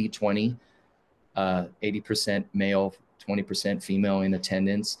maybe 80-20, 80% male, 20% female in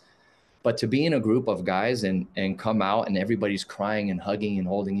attendance. But to be in a group of guys and come out and everybody's crying and hugging and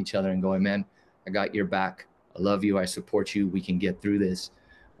holding each other and going, man, I got your back. I love you. I support you. We can get through this,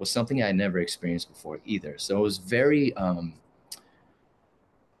 was something I never experienced before either. So it was very,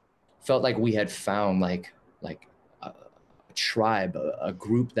 felt like we had found like a tribe, a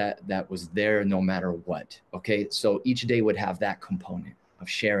group that was there no matter what. Okay. So each day would have that component of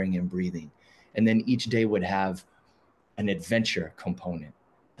sharing and breathing. And then each day would have an adventure component,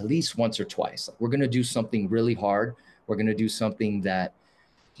 at least once or twice. Like, we're going to do something really hard. We're going to do something that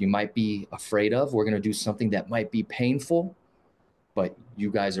you might be afraid of. We're going to do something that might be painful, but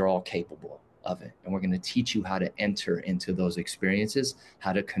you guys are all capable of it. And we're going to teach you how to enter into those experiences,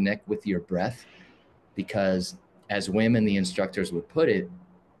 how to connect with your breath. Because as Wim and the instructors would put it,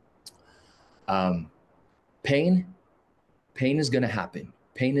 pain is going to happen.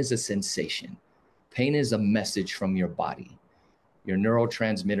 Pain is a sensation. Pain is a message from your body. Your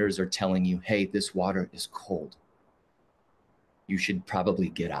neurotransmitters are telling you, hey, this water is cold. You should probably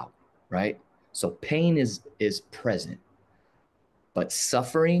get out, right? So pain is present, but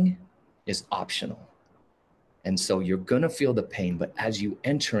suffering is optional. And so you're going to feel the pain, but as you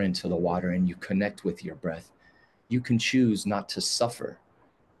enter into the water and you connect with your breath, you can choose not to suffer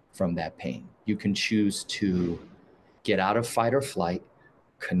from that pain. You can choose to get out of fight or flight,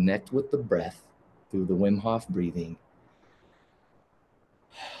 connect with the breath through the Wim Hof breathing.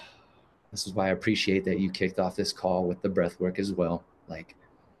 This is why I appreciate that you kicked off this call with the breath work as well. Like,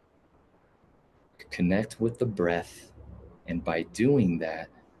 connect with the breath. And by doing that,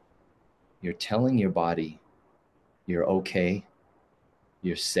 you're telling your body you're okay,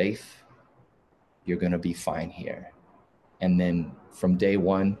 you're safe, you're going to be fine here. And then from day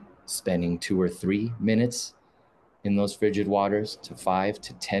one, spending 2 or 3 minutes in those frigid waters to 5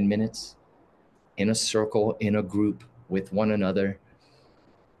 to 10 minutes in a circle, in a group with one another,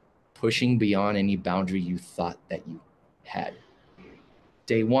 pushing beyond any boundary you thought that you had.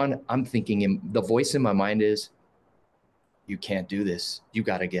 Day one, I'm thinking, the voice in my mind is, you can't do this. You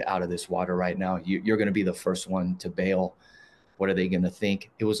got to get out of this water right now. You're going to be the first one to bail. What are they going to think?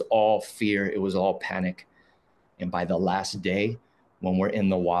 It was all fear. It was all panic. And by the last day, when we're in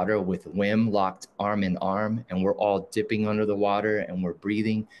the water with Wim locked arm in arm, and we're all dipping under the water and we're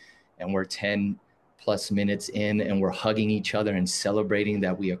breathing, and we're 10 plus minutes in, and we're hugging each other and celebrating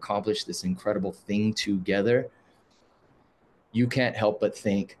that we accomplished this incredible thing together, you can't help but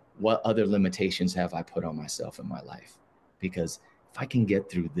think, what other limitations have I put on myself in my life? Because if I can get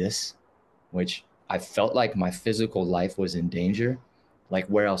through this, which I felt like my physical life was in danger, like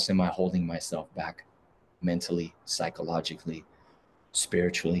where else am I holding myself back? Mentally, psychologically,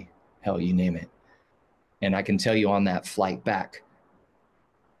 spiritually, hell, you name it. And I can tell you on that flight back,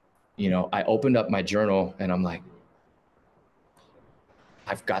 I opened up my journal and I'm like,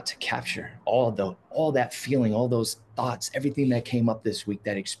 I've got to capture all that feeling, all those thoughts, everything that came up this week,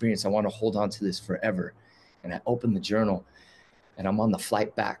 that experience. I want to hold on to this forever. And I opened the journal and I'm on the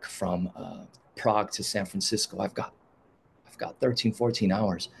flight back from Prague to San Francisco. I've got 13, 14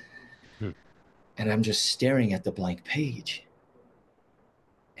 hours. And I'm just staring at the blank page.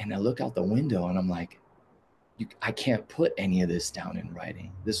 And I look out the window and I'm like, I can't put any of this down in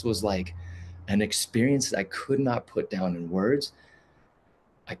writing. This was like an experience that I could not put down in words.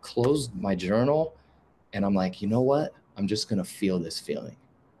 I closed my journal and I'm like, you know what? I'm just going to feel this feeling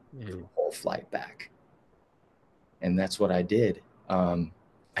the whole flight back. And that's what I did.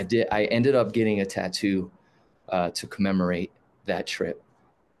 I ended up getting a tattoo to commemorate that trip.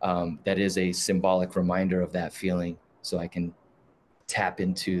 That is a symbolic reminder of that feeling, so I can tap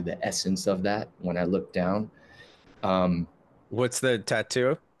into the essence of that when I look down. What's the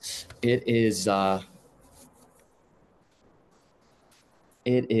tattoo? It is a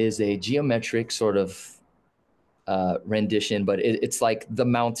geometric sort of rendition, but it's like the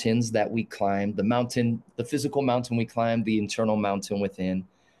mountains that we climb, the physical mountain we climb, the internal mountain within.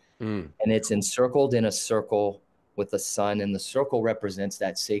 And it's encircled in a circle with the sun, and the circle represents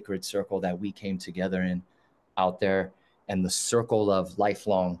that sacred circle that we came together in out there, and the circle of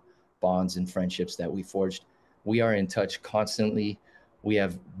lifelong bonds and friendships that we forged. We are in touch constantly. We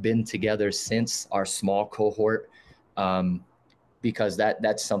have been together since our small cohort, because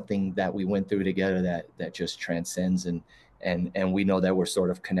that's something that we went through together that just transcends, and we know that we're sort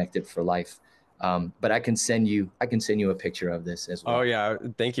of connected for life. But I can send you a picture of this as well. Oh yeah,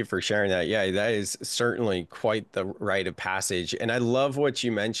 thank you for sharing that. Yeah, that is certainly quite the rite of passage. And I love what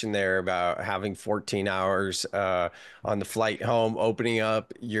you mentioned there about having 14 hours on the flight home, opening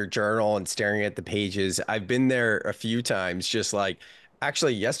up your journal and staring at the pages. I've been there a few times, just like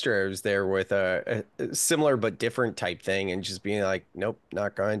actually yesterday I was there with a similar but different type thing, and just being like, nope,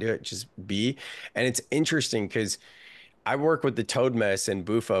 not going to do it, just be. And it's interesting because I work with the toad medicine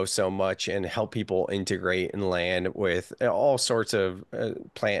Bufo so much and help people integrate and land with all sorts of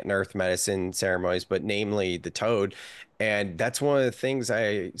plant and earth medicine ceremonies, but namely the toad. And that's one of the things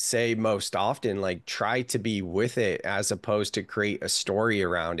I say most often, like try to be with it as opposed to create a story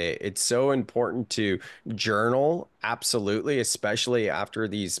around it. It's so important to journal, absolutely, especially after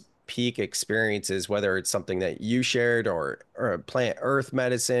these peak experiences, whether it's something that you shared or a plant earth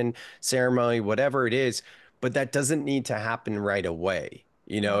medicine ceremony, whatever it is. But that doesn't need to happen right away.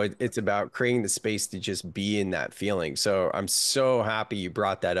 It's about creating the space to just be in that feeling. So I'm so happy you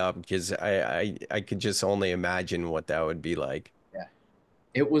brought that up, because I could just only imagine what that would be like. Yeah,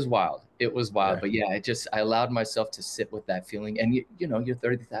 it was wild. Yeah. But yeah, I allowed myself to sit with that feeling. And you're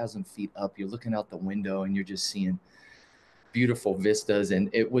 30,000 feet up, you're looking out the window and you're just seeing beautiful vistas. And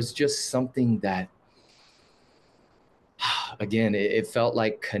it was just something that, again, it felt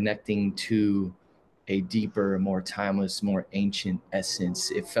like connecting to a deeper, more timeless, more ancient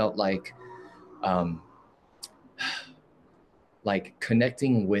essence. It felt like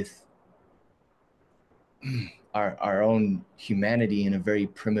connecting with our own humanity in a very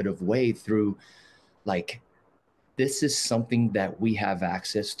primitive way through, like, this is something that we have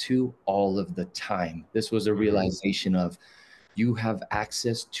access to all of the time. This was a realization of, you have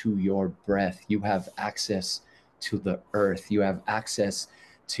access to your breath, you have access to the earth, you have access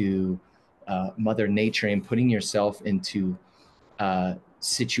to Mother Nature, and putting yourself into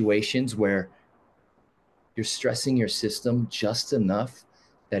situations where you're stressing your system just enough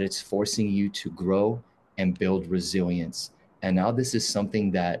that it's forcing you to grow and build resilience. And now this is something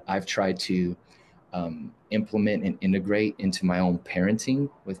that I've tried to implement and integrate into my own parenting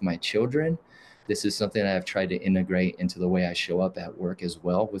with my children. This is something that I've tried to integrate into the way I show up at work as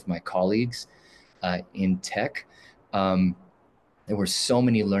well with my colleagues in tech. There were so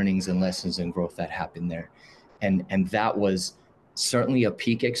many learnings and lessons and growth that happened there. And that was certainly a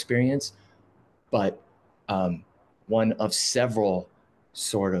peak experience, but one of several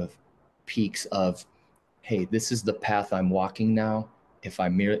sort of peaks of, hey, this is the path I'm walking now. If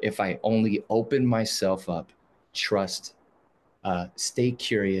I only open myself up, trust, stay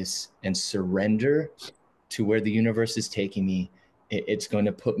curious, and surrender to where the universe is taking me, it's going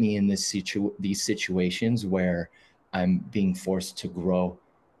to put me in these situations where I'm being forced to grow.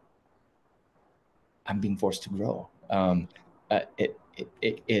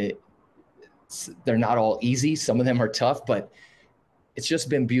 They're not all easy. Some of them are tough, but it's just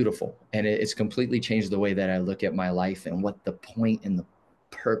been beautiful. And it's completely changed the way that I look at my life and what the point and the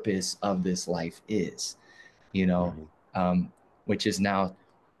purpose of this life is, which is now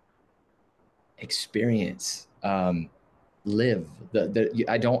experience, live.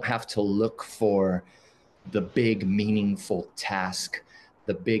 I don't have to look for the big, meaningful task,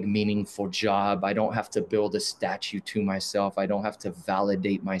 the big, meaningful job. I don't have to build a statue to myself. I don't have to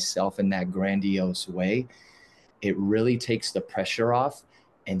validate myself in that grandiose way. It really takes the pressure off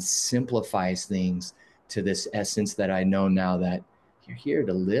and simplifies things to this essence that I know now, that you're here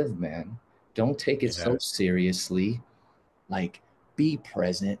to live, man. Don't take it so seriously. Like, be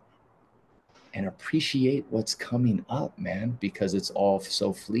present and appreciate what's coming up, man, because it's all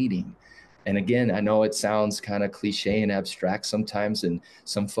so fleeting. And again, I know it sounds kind of cliche and abstract sometimes, and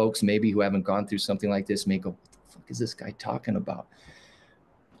some folks maybe who haven't gone through something like this may go, what the fuck is this guy talking about?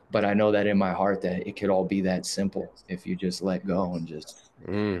 But I know that in my heart that it could all be that simple if you just let go and just.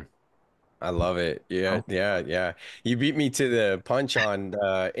 I love it. Yeah, yeah. You beat me to the punch on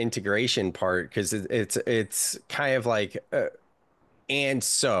the integration part, because it's kind of like and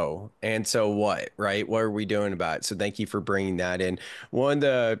so what, right? What are we doing about it? So thank you for bringing that in. One of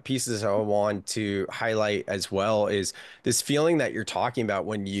the pieces I want to highlight as well is this feeling that you're talking about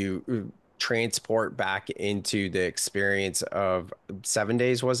when you transport back into the experience of 7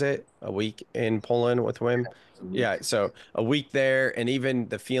 days, was it? A week in Poland with Wim? Yeah, so a week there, and even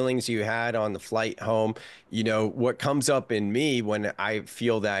the feelings you had on the flight home, what comes up in me when I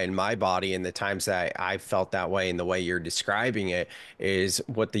feel that in my body, and the times that I felt that way and the way you're describing it, is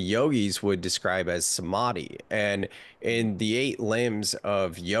what the yogis would describe as samadhi. And in the 8 limbs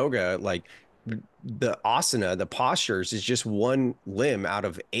of yoga, like the asana, the postures, is just one limb out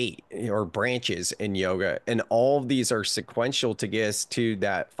of 8 or branches in yoga. And all of these are sequential to get us to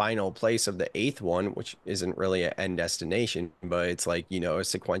that final place of the 8th one, which isn't really an end destination, but it's like, a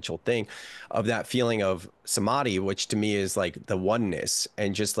sequential thing of that feeling of samadhi, which to me is like the oneness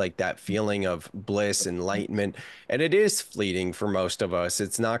and just like that feeling of bliss, enlightenment. And it is fleeting for most of us.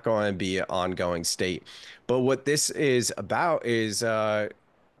 It's not going to be an ongoing state. But what this is about is,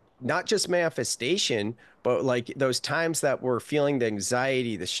 not just manifestation, but like those times that we're feeling the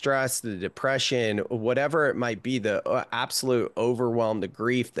anxiety, the stress, the depression, whatever it might be, the absolute overwhelm, the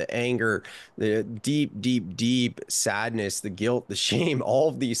grief, the anger, the deep, deep, deep sadness, the guilt, the shame, all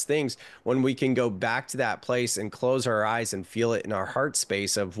of these things, when we can go back to that place and close our eyes and feel it in our heart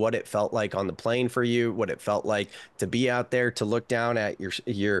space of what it felt like on the plane for you, what it felt like to be out there, to look down at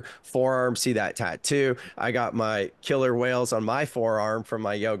your forearm, see that tattoo. I got my killer whales on my forearm from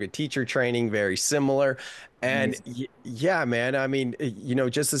my yoga teacher training, very similar. And yeah, man, I mean,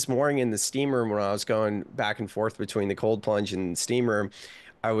 just this morning in the steam room, when I was going back and forth between the cold plunge and the steam room,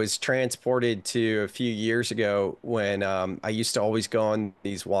 I was transported to a few years ago when I used to always go on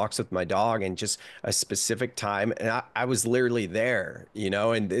these walks with my dog, and just a specific time. And I was literally there,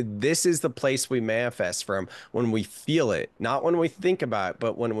 and this is the place we manifest from, when we feel it, not when we think about it,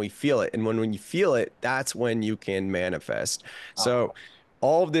 but when we feel it. And when you feel it, that's when you can manifest. So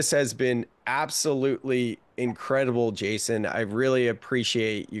all of this has been absolutely incredible, Jason. I really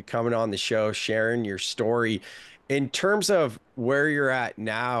appreciate you coming on the show, sharing your story. In terms of where you're at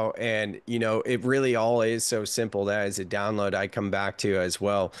now, and it really all is so simple. That is a download I come back to as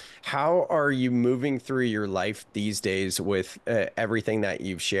well. How are you moving through your life these days with everything that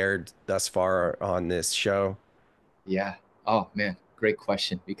you've shared thus far on this show? Yeah. Oh man, great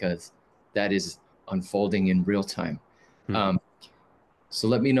question, because that is unfolding in real time. So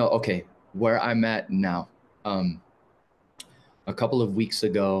let me know, okay, where I'm at now. A couple of weeks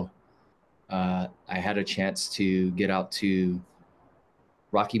ago, I had a chance to get out to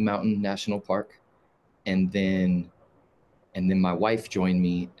Rocky Mountain National Park, and then my wife joined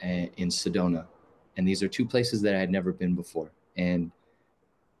me in Sedona, and these are two places that I had never been before. And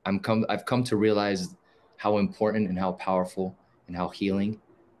I've come to realize how important and how powerful and how healing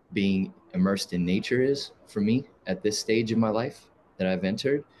being immersed in nature is for me at this stage in my life that I've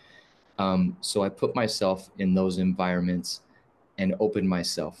entered. So I put myself in those environments and opened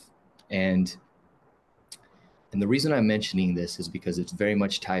myself. And the reason I'm mentioning this is because it's very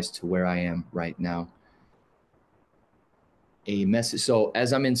much ties to where I am right now. A message. So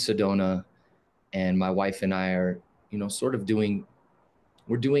as I'm in Sedona, and my wife and I are, sort of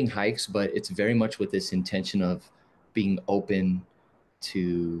we're doing hikes, but it's very much with this intention of being open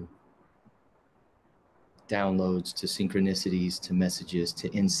to downloads, to synchronicities, to messages, to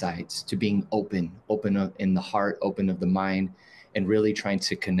insights, to being open up in the heart, open of the mind, and really trying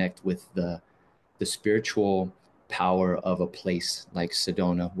to connect with the spiritual power of a place like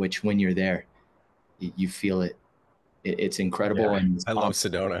Sedona, which when you're there, you feel it. It's incredible. Yeah, And I love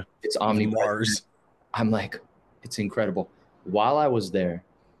Sedona. it's Even omnipresent. Mars. I'm like, it's incredible. While I was there,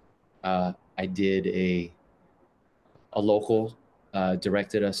 I did a local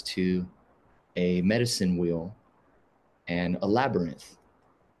directed us to a medicine wheel and a labyrinth.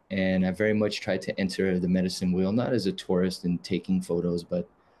 And I very much tried to enter the medicine wheel, not as a tourist and taking photos, but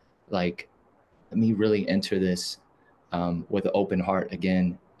like, let me really enter this with an open heart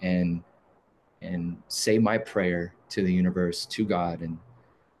again, and say my prayer to the universe, to God, and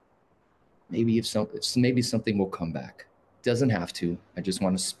maybe maybe something will come back. Doesn't have to. I just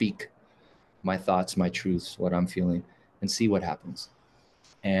want to speak my thoughts, my truths, what I'm feeling, and see what happens.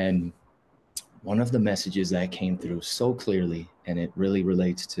 And one of the messages that came through so clearly, and it really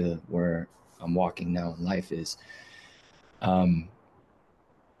relates to where I'm walking now in life, is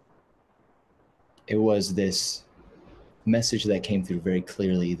it was this message that came through very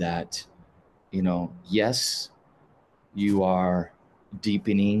clearly that, yes, you are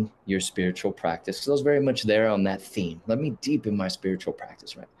deepening your spiritual practice. Because I was very much there on that theme. Let me deepen my spiritual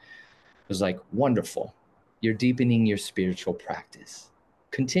practice, right? It was like, wonderful. You're deepening your spiritual practice.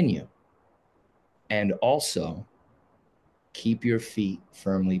 Continue. And also, keep your feet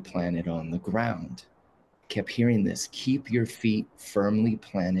firmly planted on the ground. I kept hearing this. Keep your feet firmly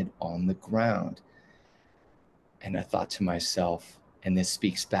planted on the ground. And I thought to myself, and this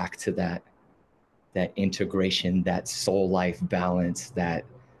speaks back to that integration, that soul life balance, that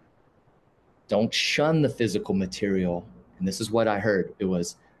don't shun the physical material. And this is what I heard. It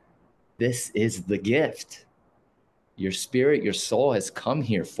was, this is the gift. Your spirit, your soul has come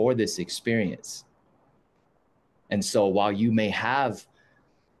here for this experience. And so while you may have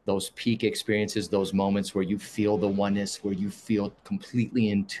those peak experiences, those moments where you feel the oneness, where you feel completely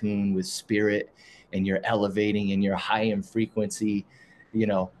in tune with spirit and you're elevating and you're high in frequency,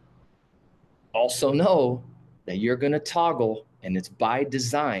 also know that you're going to toggle, and it's by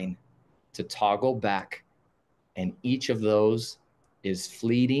design to toggle back. And each of those is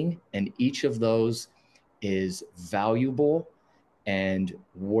fleeting, and each of those is valuable and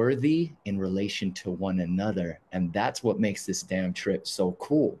worthy in relation to one another. And that's what makes this damn trip so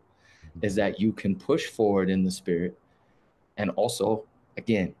cool, is that you can push forward in the spirit and also,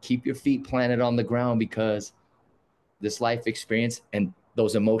 again, keep your feet planted on the ground, because this life experience and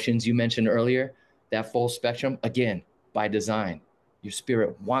those emotions you mentioned earlier, that full spectrum, again, by design, your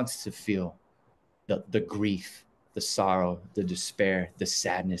spirit wants to feel the grief, the sorrow, the despair, the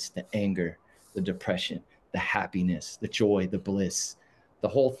sadness, the anger, the depression, the happiness, the joy, the bliss, the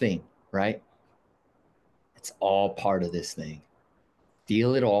whole thing, right? It's all part of this thing.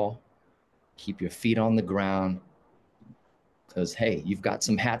 Feel it all. Keep your feet on the ground, because, hey, you've got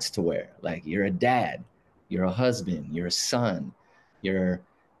some hats to wear. Like, you're a dad, you're a husband, you're a son, you're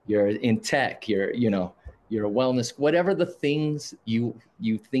in tech, you're a wellness, whatever the things you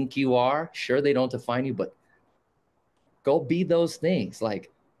think you are. Sure, they don't define you, but go be those things.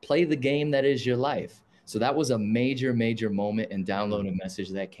 Like, play the game that is your life. So that was a major moment and download a message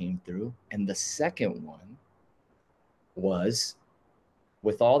that came through. And the second one was,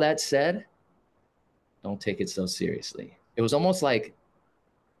 with all that said, don't take it so seriously. It was almost like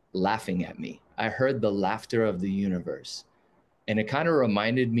laughing at me. I heard the laughter of the universe. And it kind of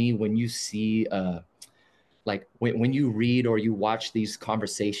reminded me when you see, like when you read or you watch these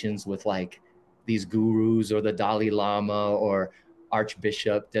conversations with like these gurus or the Dalai Lama or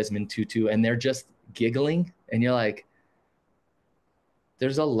Archbishop Desmond Tutu, and they're just giggling, and you're like,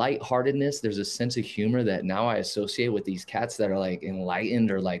 there's a lightheartedness, there's a sense of humor that now I associate with these cats that are like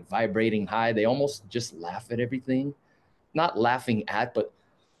enlightened or like vibrating high. They almost just laugh at everything. Not laughing at, but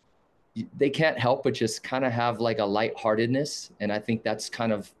they can't help but just kind of have like a lightheartedness. And I think that's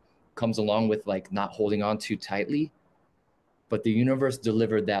kind of comes along with like not holding on too tightly. But the universe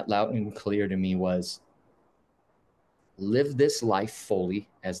delivered that loud and clear to me was, live this life fully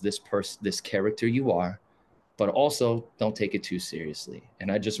as this person, this character you are, but also don't take it too seriously. And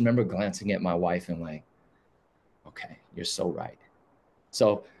I just remember glancing at my wife and like, okay, you're so right.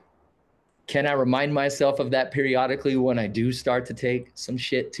 So Can I remind myself of that periodically when I do start to take some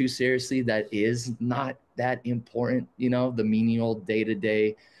shit too seriously that is not that important? You know, the menial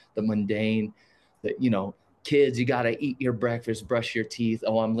day-to-day, the mundane, the, you know, kids, you got to eat your breakfast, brush your teeth.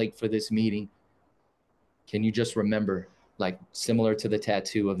 Oh, I'm late for this meeting. Can you just remember, like similar to the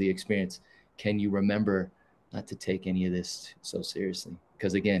tattoo of the experience, can you remember not to take any of this so seriously?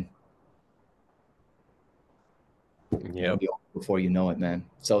 Because again, Yep. before you know it, man.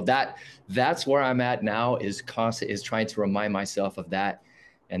 So that's where I'm at now, is trying to remind myself of that.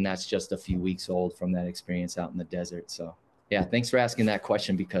 And that's just a few weeks old from that experience out in the desert. So yeah, thanks for asking that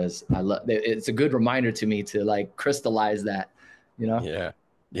question, because it's a good reminder to me to like crystallize that, you know? Yeah.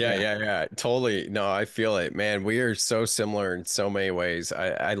 Yeah. Totally. No, I feel it, man. We are so similar in so many ways.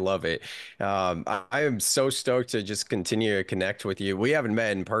 I love it. I am so stoked to just continue to connect with you. We haven't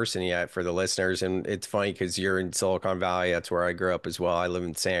met in person yet for the listeners, and it's funny because you're in Silicon Valley. That's where I grew up as well. I live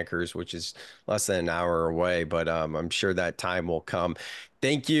in Santa Cruz, which is less than an hour away, but I'm sure that time will come.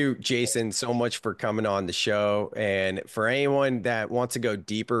 Thank you, Jason, so much for coming on the show. And for anyone that wants to go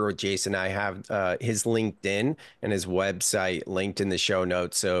deeper with Jason, I have his LinkedIn and his website linked in the show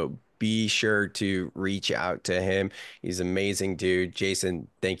notes. So be sure to reach out to him. He's an amazing dude. Jason,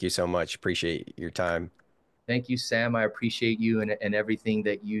 thank you so much. Appreciate your time. Thank you, Sam. I appreciate you and everything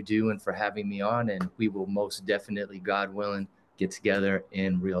that you do, and for having me on. And we will most definitely, God willing, get together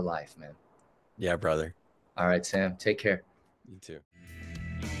in real life, man. Yeah, brother. All right, Sam. Take care. You too.